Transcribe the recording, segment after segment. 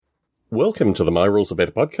Welcome to the My Rules Are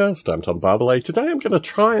Better podcast. I'm Tom Barbalet. Today I'm going to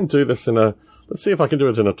try and do this let's see if I can do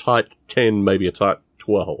it in a tight 10, maybe a tight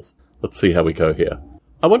 12. Let's see how we go here.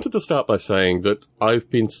 I wanted to start by saying that I've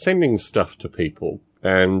been sending stuff to people,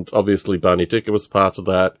 and obviously Barney Dicker was part of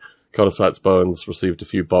that. Connor Seitz Bones received a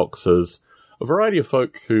few boxes. A variety of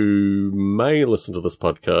folk who may listen to this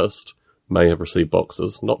podcast may have received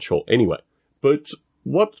boxes, not sure anyway. But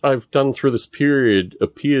what I've done through this period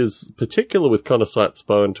appears, particularly with Connor Seitz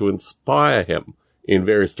Bone, to inspire him in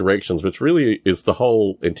various directions, which really is the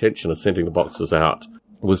whole intention of sending the boxes out,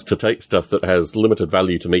 was to take stuff that has limited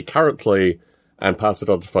value to me currently and pass it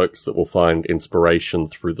on to folks that will find inspiration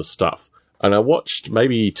through the stuff. And I watched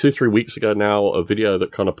maybe 2-3 weeks ago now a video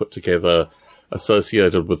that Connor put together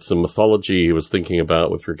associated with some mythology he was thinking about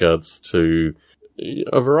with regards to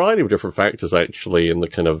a variety of different factors actually in the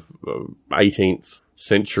kind of 18th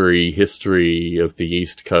century history of the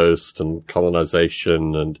East Coast and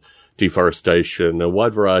colonization and deforestation, a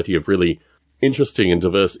wide variety of really interesting and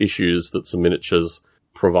diverse issues that some miniatures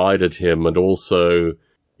provided him, and also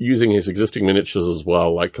using his existing miniatures as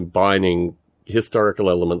well, like combining historical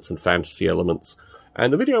elements and fantasy elements.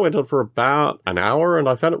 And the video went on for about an hour, and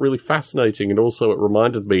I found it really fascinating, and also it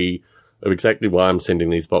reminded me of exactly why I'm sending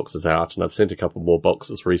these boxes out, and I've sent a couple more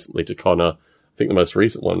boxes recently to Connor. I think the most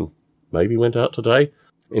recent one maybe went out today,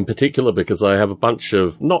 in particular because I have a bunch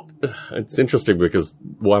of, it's interesting because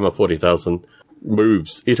Warhammer 40,000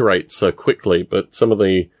 moves, iterate so quickly, but some of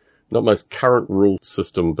the, not most current rule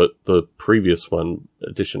system, but the previous one,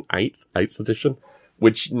 edition 8th edition,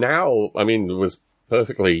 which now, was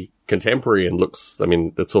perfectly contemporary and looks,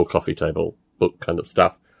 it's all coffee table book kind of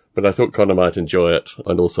stuff. But I thought Connor might enjoy it,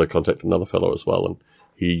 and also contact another fellow as well, and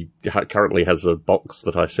he currently has a box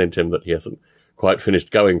that I sent him that he hasn't quite finished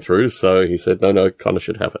going through, so he said, no, Connor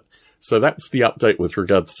should have it. So that's the update with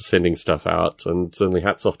regards to sending stuff out, and certainly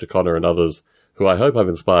hats off to Connor and others who I hope I've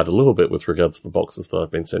inspired a little bit with regards to the boxes that I've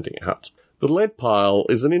been sending out. The lead pile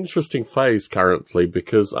is an interesting phase currently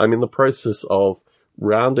because I'm in the process of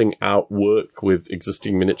rounding out work with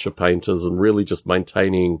existing miniature painters and really just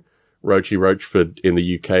maintaining Roachy Roachford in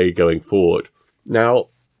the UK going forward. Now,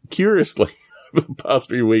 curiously, over the past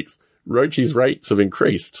few weeks, Roachy's rates have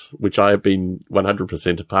increased, which I have been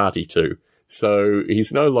 100% a party to. So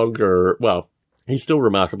he's no longer, he's still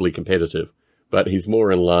remarkably competitive, but he's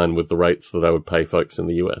more in line with the rates that I would pay folks in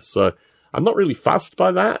the US. So I'm not really fussed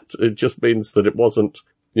by that. It just means that it wasn't,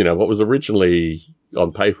 what was originally,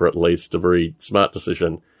 on paper at least, a very smart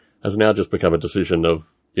decision, has now just become a decision of,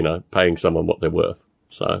 paying someone what they're worth.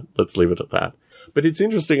 So let's leave it at that. But it's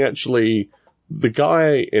interesting, actually. The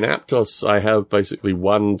guy in Aptos, I have basically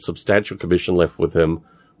one substantial commission left with him,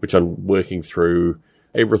 which I'm working through.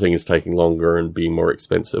 Everything is taking longer and being more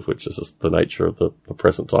expensive, which is just the nature of the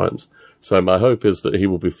present times. So my hope is that he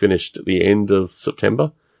will be finished at the end of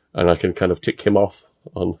September, and I can kind of tick him off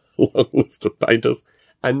on a long list of painters.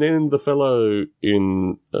 And then the fellow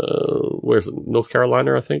in, North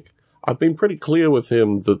Carolina, I think. I've been pretty clear with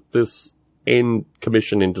him that this end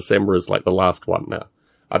commission in December is like the last one now.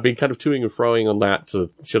 I've been kind of toing and froing on that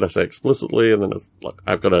should I say explicitly, and then it's like,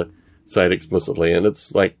 I've got to say it explicitly, and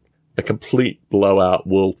it's like a complete blowout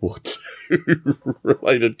World War II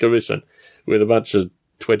related commission with a bunch of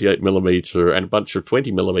 28mm and a bunch of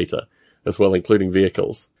 20mm as well, including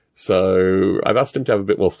vehicles. So I've asked him to have a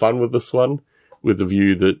bit more fun with this one, with the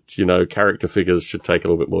view that, character figures should take a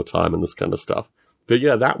little bit more time and this kind of stuff. But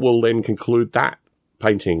yeah, that will then conclude that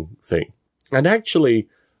painting thing. And actually,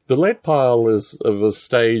 the lead pile is of a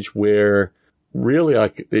stage where really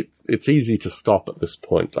it's easy to stop at this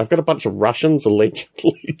point. I've got a bunch of Russians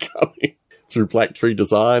allegedly coming through Black Tree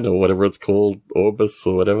Design or whatever it's called, Orbis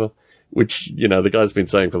or whatever, which, the guy's been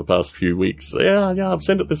saying for the past few weeks. Yeah, I've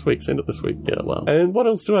sent it this week. Yeah, well. And what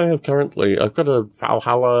else do I have currently? I've got a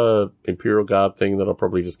Valhalla Imperial Guard thing that I'll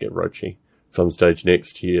probably just get Roachy some stage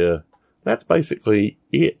next year. That's basically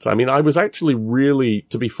it. I was actually really,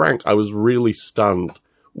 to be frank, I was really stunned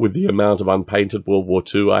with the amount of unpainted World War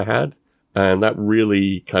II I had. And that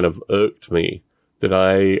really kind of irked me that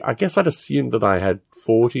I guess I'd assumed that I had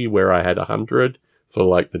 40 where I had 100 for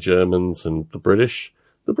like the Germans and the British.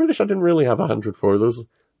 The British I didn't really have 100 for. There was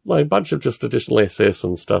like a bunch of just additional SS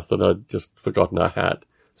and stuff that I'd just forgotten I had.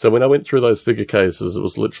 So when I went through those figure cases, it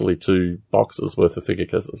was literally 2 boxes worth of figure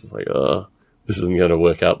cases. It's like, this isn't going to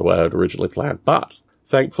work out the way I'd originally planned. But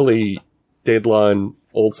thankfully, deadline,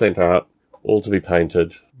 all sent out, all to be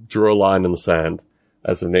painted, draw a line in the sand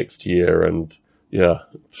as of next year, and yeah,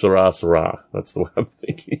 Sarah. That's the way I'm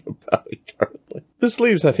thinking about it currently. This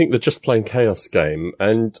leaves, I think, the Just Plain Chaos game,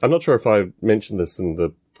 and I'm not sure if I mentioned this in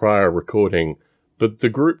the prior recording, but the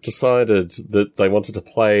group decided that they wanted to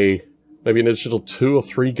play maybe an additional 2 or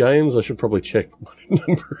 3 games. I should probably check what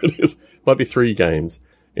number it is. Might be 3 games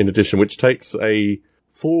in addition, which takes a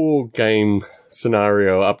 4-game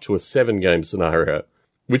scenario up to a 7-game scenario,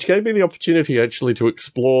 which gave me the opportunity actually to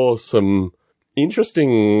explore some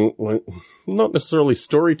interesting, not necessarily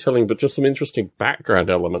storytelling, but just some interesting background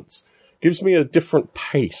elements. Gives me a different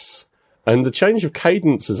pace. And the change of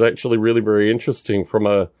cadence is actually really very interesting from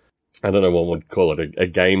I don't know what one would call it, a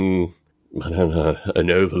game, I don't know,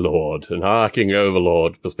 an overlord, an arcing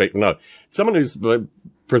overlord perspective. No, someone who's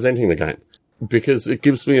presenting the game. Because it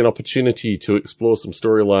gives me an opportunity to explore some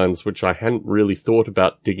storylines which I hadn't really thought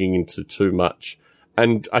about digging into too much.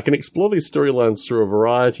 And I can explore these storylines through a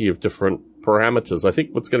variety of different parameters. I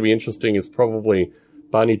think what's going to be interesting is probably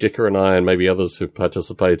Barney Dicker and I, and maybe others who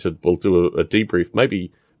participated, will do a debrief,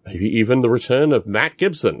 maybe even the return of Matt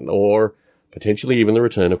Gibson, or potentially even the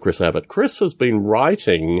return of Chris Abbott. Chris has been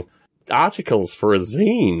writing articles for a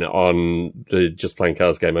zine on the Just Playing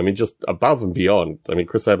Chaos game. I mean, just above and beyond. I mean,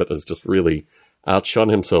 Chris Abbott has just really outshone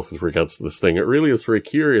himself with regards to this thing. It really is very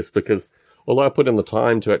curious because although I put in the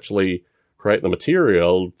time to actually create the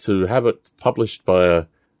material, to have it published by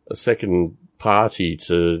a second party,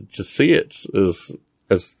 to see it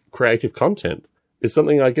as creative content is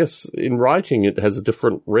something, I guess, in writing it has a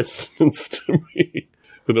different resonance to me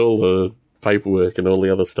than all the paperwork and all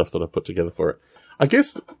the other stuff that I put together for it. I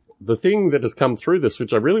guess the thing that has come through this,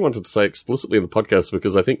 which I really wanted to say explicitly in the podcast,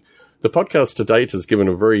 because I think the podcast to date has given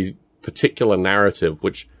a very particular narrative,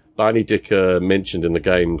 which Barney Dicker mentioned in the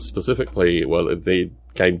game specifically, well, the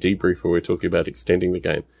game debrief where we're talking about extending the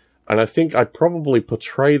game. And I think I probably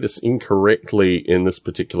portray this incorrectly in this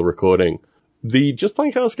particular recording. The Just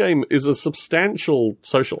Playing Chaos game is a substantial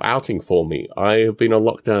social outing for me. I have been on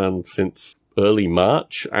lockdown since early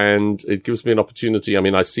March, and it gives me an opportunity. I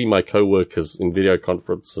mean, I see my co-workers in video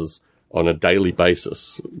conferences on a daily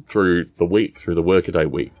basis through the week, through the workaday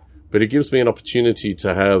week. But it gives me an opportunity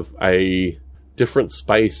to have a different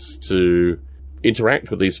space to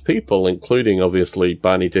interact with these people, including, obviously,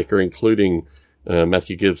 Barney Dicker, including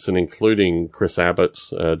Matthew Gibson, including Chris Abbott,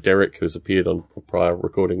 Derek, who's appeared on a prior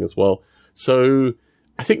recording as well. So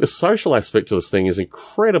I think the social aspect of this thing is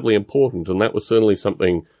incredibly important, and that was certainly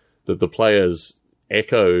something that the players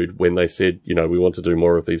echoed when they said, you know, we want to do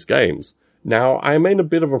more of these games. Now, I'm in a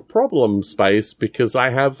bit of a problem space because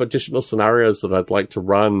I have additional scenarios that I'd like to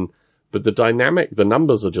run, but the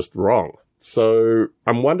numbers are just wrong. So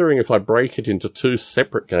I'm wondering if I break it into 2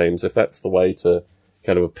 separate games, if that's the way to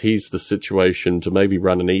kind of appease the situation, to maybe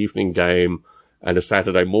run an evening game and a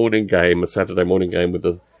Saturday morning game with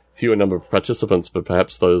a fewer number of participants, but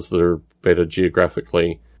perhaps those that are better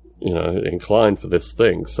geographically, inclined for this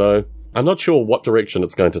thing. So I'm not sure what direction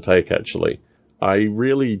it's going to take, actually. I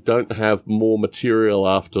really don't have more material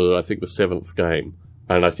after, I think, the 7th game.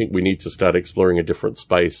 And I think we need to start exploring a different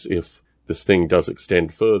space if this thing does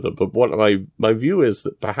extend further. But what my view is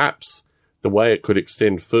that perhaps the way it could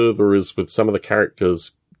extend further is with some of the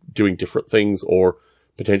characters doing different things, or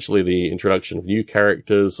potentially the introduction of new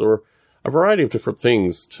characters, or a variety of different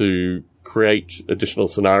things to create additional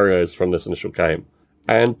scenarios from this initial game.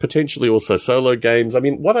 And potentially also solo games. I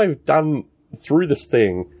mean, what I've done through this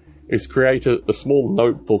thing is create a small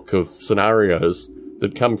notebook of scenarios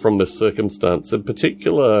that come from this circumstance. In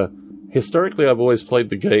particular, historically, I've always played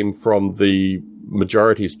the game from the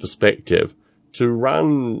majority's perspective. To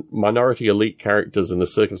run minority elite characters in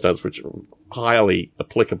this circumstance, which are highly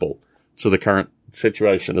applicable to the current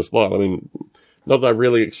situation as well. I mean, not that I've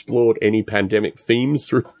really explored any pandemic themes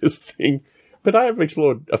through this thing, but I have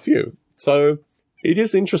explored a few. So it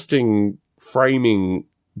is interesting framing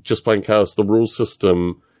Just Playing Chaos, the rule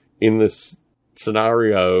system, in this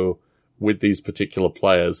scenario with these particular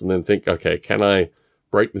players, and then think, okay, can I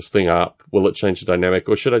break this thing up? Will it change the dynamic?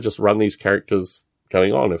 Or should I just run these characters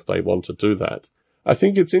going on if they want to do that? I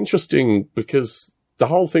think it's interesting because the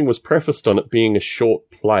whole thing was prefaced on it being a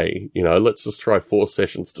short play. Let's just try 4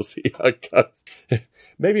 sessions to see how it goes.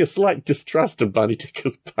 Maybe a slight distrust of Barney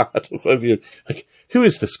Dicker's part, as you, like, who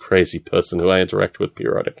is this crazy person who I interact with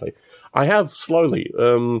periodically? I have slowly,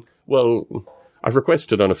 I've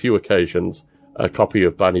requested on a few occasions a copy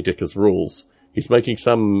of Barney Dicker's rules. He's making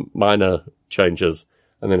some minor changes,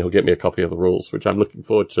 and then he'll get me a copy of the rules, which I'm looking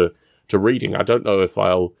forward to reading. I don't know if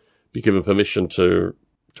I'll be given permission to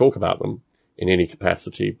talk about them in any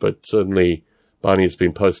capacity, but certainly Barney has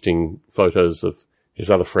been posting photos of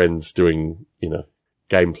his other friends doing,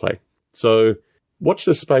 gameplay. So watch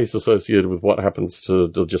this space associated with what happens to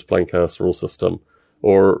the Just Playing Chaos rule system,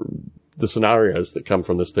 or the scenarios that come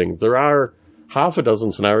from this thing. There are half a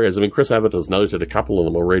dozen scenarios. I mean, Chris Abbott has noted a couple of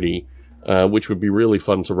them already, which would be really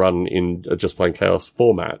fun to run in a Just Playing Chaos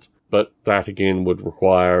format. but that again would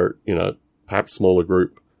require, perhaps smaller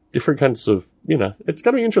group, different kinds of, it's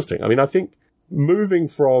going to be interesting. I mean, I think moving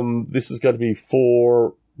from this is going to be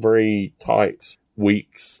 4 very tight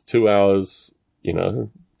weeks, 2 hours,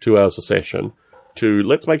 2 hours a session, to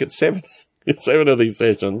let's make it 7, 7 of these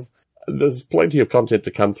sessions. There's plenty of content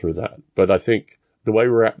to come through that. But I think the way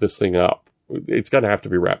we wrap this thing up, it's going to have to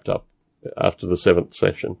be wrapped up after the 7th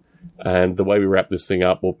session. And the way we wrap this thing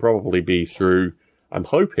up will probably be through, I'm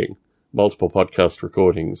hoping, multiple podcast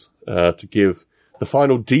recordings to give the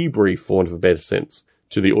final debrief, for want of a better sense,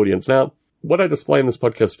 to the audience. Now, what I display in this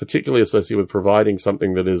podcast is particularly associated with providing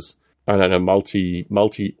something that is, I don't know,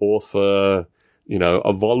 multi-author,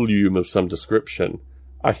 a volume of some description,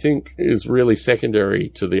 I think is really secondary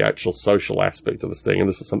to the actual social aspect of this thing. And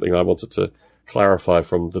this is something I wanted to clarify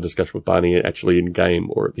from the discussion with Barney actually in game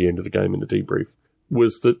or at the end of the game in the debrief,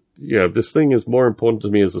 was that, this thing is more important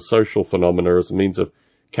to me as a social phenomena, as a means of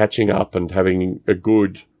catching up and having a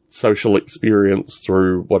good social experience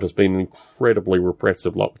through what has been an incredibly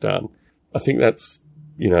repressive lockdown. I think that's,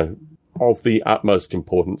 of the utmost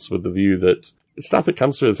importance, with the view that stuff that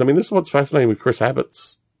comes through this. I mean, this is what's fascinating with Chris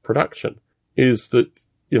Abbott's production, is that,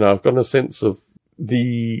 I've got a sense of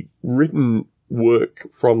the written work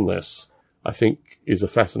from this, I think, is a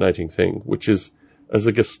fascinating thing, which is, as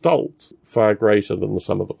a gestalt, far greater than the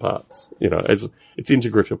sum of the parts, as its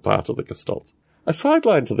integrative part of the gestalt. A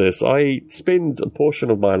sideline to this, I spend a portion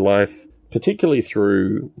of my life, particularly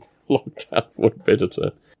through lockdown, what better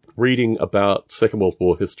to, reading about Second World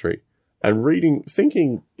War history, and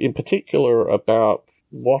thinking in particular about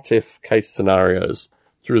what-if case scenarios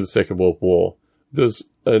through the Second World War. There's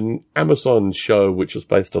an Amazon show which is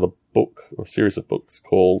based on a book, or a series of books,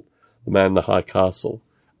 called The Man in the High Castle.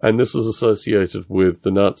 And this is associated with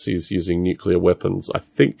the Nazis using nuclear weapons, I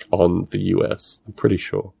think, on the US. I'm pretty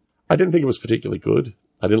sure. I didn't think it was particularly good.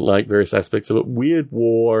 I didn't like various aspects of it. Weird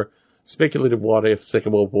war, speculative what-if,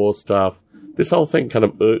 Second World War stuff. This whole thing kind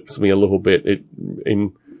of irks me a little bit. It,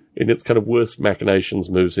 in its kind of worst machinations,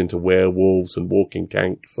 moves into werewolves and walking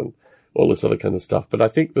tanks and all this other kind of stuff. But I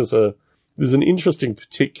think there's an interesting,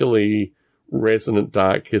 particularly resonant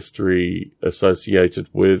dark history associated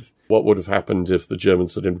with what would have happened if the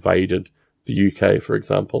Germans had invaded the UK, for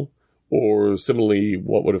example. Or similarly,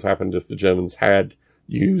 what would have happened if the Germans had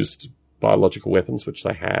used biological weapons, which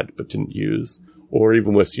they had but didn't use. Or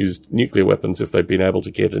even worse, used nuclear weapons if they'd been able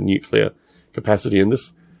to get a nuclear capacity. And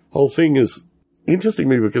this whole thing is interesting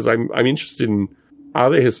to me because I'm interested in, are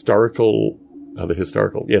there historical?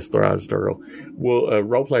 Yes, there are historical. Well,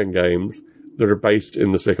 role-playing games that are based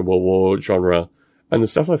in the Second World War genre. And the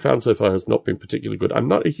stuff I've found so far has not been particularly good. I'm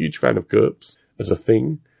not a huge fan of GURPS as a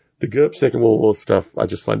thing. The GURPS Second World War stuff I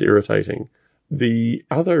just find irritating. The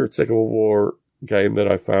other Second World War game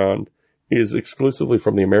that I found is exclusively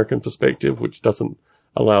from the American perspective, which doesn't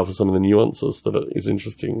allow for some of the nuances that is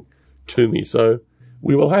interesting to me. So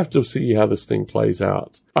we will have to see how this thing plays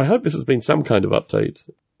out. I hope this has been some kind of update.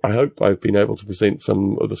 I hope I've been able to present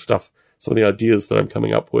some of the stuff, some of the ideas that I'm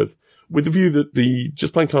coming up with the view that the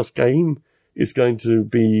Just Plain Cast game is going to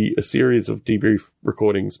be a series of debrief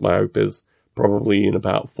recordings. My hope is probably in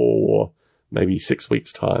about 4, maybe 6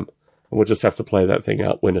 weeks' time. And we'll just have to play that thing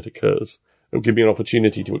out when it occurs. It'll give me an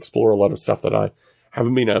opportunity to explore a lot of stuff that I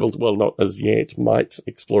haven't been able to, well, not as yet, might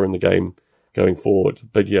explore in the game going forward.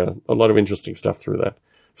 But yeah, a lot of interesting stuff through that.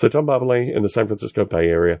 So Tom Barbalet in the San Francisco Bay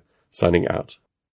Area, signing out.